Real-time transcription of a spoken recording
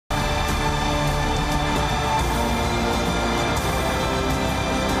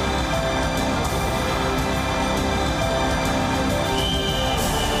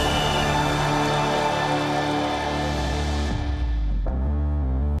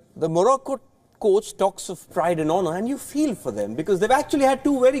the Morocco coach talks of pride and honour, and you feel for them because they've actually had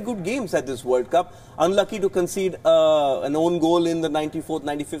two very good games at this World Cup. Unlucky to concede an own goal in the 94th,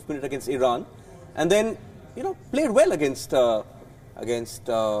 95th minute against Iran, and then played well against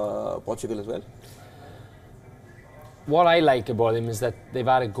Portugal as well. What I like about them is that they've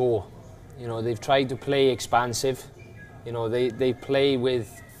had a go. They've tried to play expansive. They play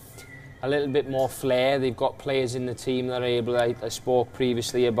with a little bit more flair. They've got players in the team that are able. I spoke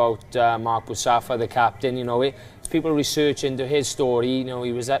previously about Mark Boussafa, the captain. As people research into his story,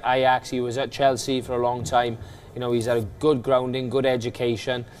 he was at Ajax, he was at Chelsea for a long time. He's had a good grounding, good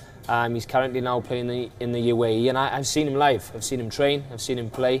education. He's currently now playing in the UAE, and I've seen him live. I've seen him train, I've seen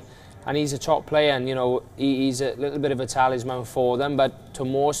him play, and he's a top player, and he's a little bit of a talisman for them, but to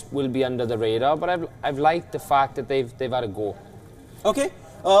most will be under the radar. But I've liked the fact that they've had a go. Okay.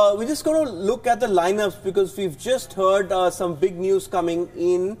 We're just going to look at the lineups because we've just heard some big news coming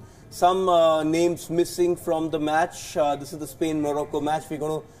in. Some names missing from the match. This is the Spain-Morocco match. We're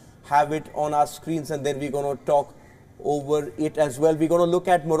going to have it on our screens and then we're going to talk over it as well. We're going to look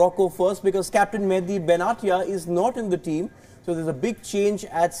at Morocco first because Captain Mehdi Benatia is not in the team. So there's a big change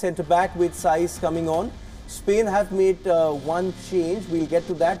at centre-back with Saiz coming on. Spain have made one change. We'll get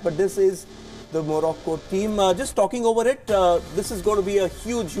to that. But this is the Morocco team. Just talking over it, this is going to be a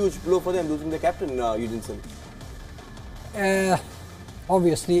huge blow for them, losing their captain, Eugeneson.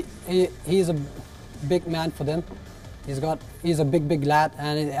 Obviously, he's a big man for them. He's a big lad,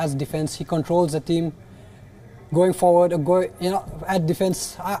 and as defense, he controls the team. Going forward, at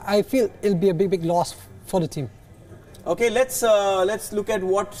defense, I feel it'll be a big loss for the team. Okay, let's look at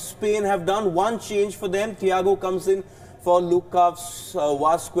what Spain have done. One change for them. Thiago comes in for Lucas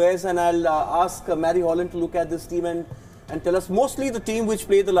Vazquez, and I'll ask Matt Holland to look at this team and tell us mostly the team which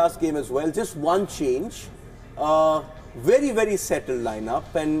played the last game as well. Just one change. Very settled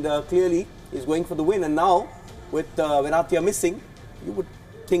lineup, and clearly is going for the win. And now with Benatia missing, you would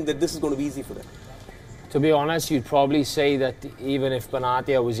think that this is going to be easy for them. To be honest, you'd probably say that even if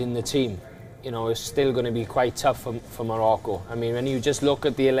Benatia was in the team, it's still going to be quite tough for Morocco. I mean, when you just look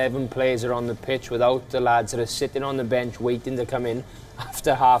at the 11 players that are on the pitch without the lads that are sitting on the bench waiting to come in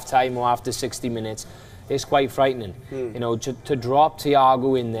after half-time or after 60 minutes, it's quite frightening. To drop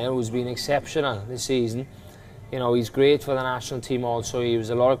Thiago in there, who's been exceptional this season. He's great for the national team also. There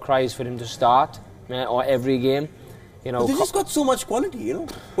was a lot of cries for him to start or every game. But they just got so much quality,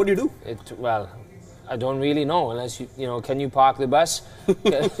 What do you do? Well, I don't really know unless can you park the bus?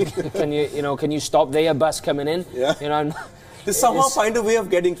 Can you stop their bus coming in? Yeah. They somehow find a way of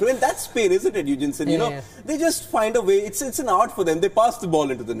getting through, and that's Spain, isn't it, Eugeneson? Yeah. They just find a way. It's an art for them. They pass the ball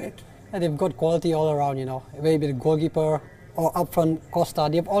into the net. And they've got quality all around. Maybe the goalkeeper or up front Costa.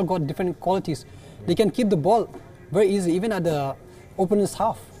 They've all got different qualities. They can keep the ball very easy, even at the opponent's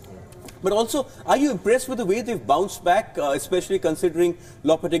half. But also, are you impressed with the way they've bounced back, especially considering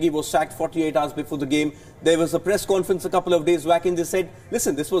Lopetegui was sacked 48 hours before the game? There was a press conference a couple of days back and they said,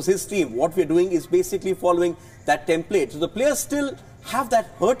 listen, this was his team. What we're doing is basically following that template. So the players still have that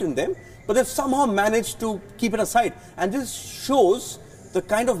hurt in them, but they've somehow managed to keep it aside. And this shows the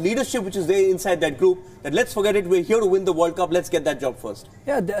kind of leadership which is there inside that group, that let's forget it, we're here to win the World Cup, let's get that job first.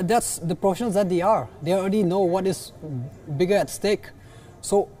 Yeah, that's the professionals that they are. They already know what is bigger at stake.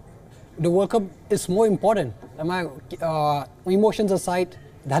 So the World Cup is more important. Emotions aside,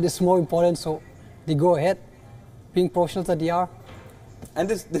 that is more important. So they go ahead, being professionals that they are. And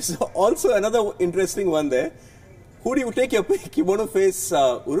this is also another interesting one there. Who do you take your pick? You want to face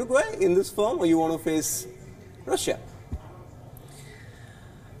Uruguay in this form, or you want to face Russia?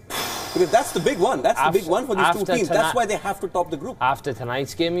 Because that's the big one. That's the big one for these two teams. That's why they have to top the group. After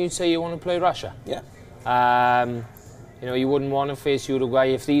tonight's game, you'd say you want to play Russia. Yeah. You wouldn't want to face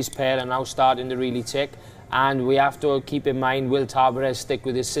Uruguay if these pair are now starting to really tick. And we have to keep in mind, will Tavares stick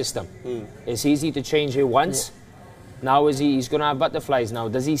with his system? It's easy to change it once. Now he's going to have butterflies now.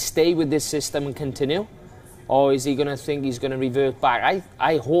 Does he stay with this system and continue? Or is he going to think he's going to revert back?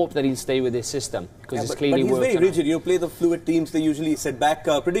 I hope that he'll stay with this system because it's clearly working. But he's very rigid. You play the fluid teams, they usually set back.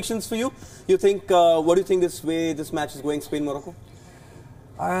 Predictions for you? You think? What do you think this match is going, Spain-Morocco?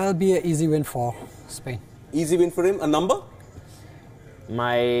 It'll be an easy win for Spain. Easy win for him. A number?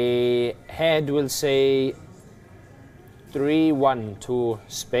 My head will say 3-1 to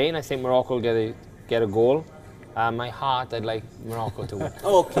Spain. I think Morocco will get a goal. My heart, I'd like Morocco to win.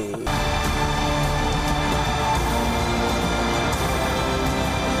 Okay.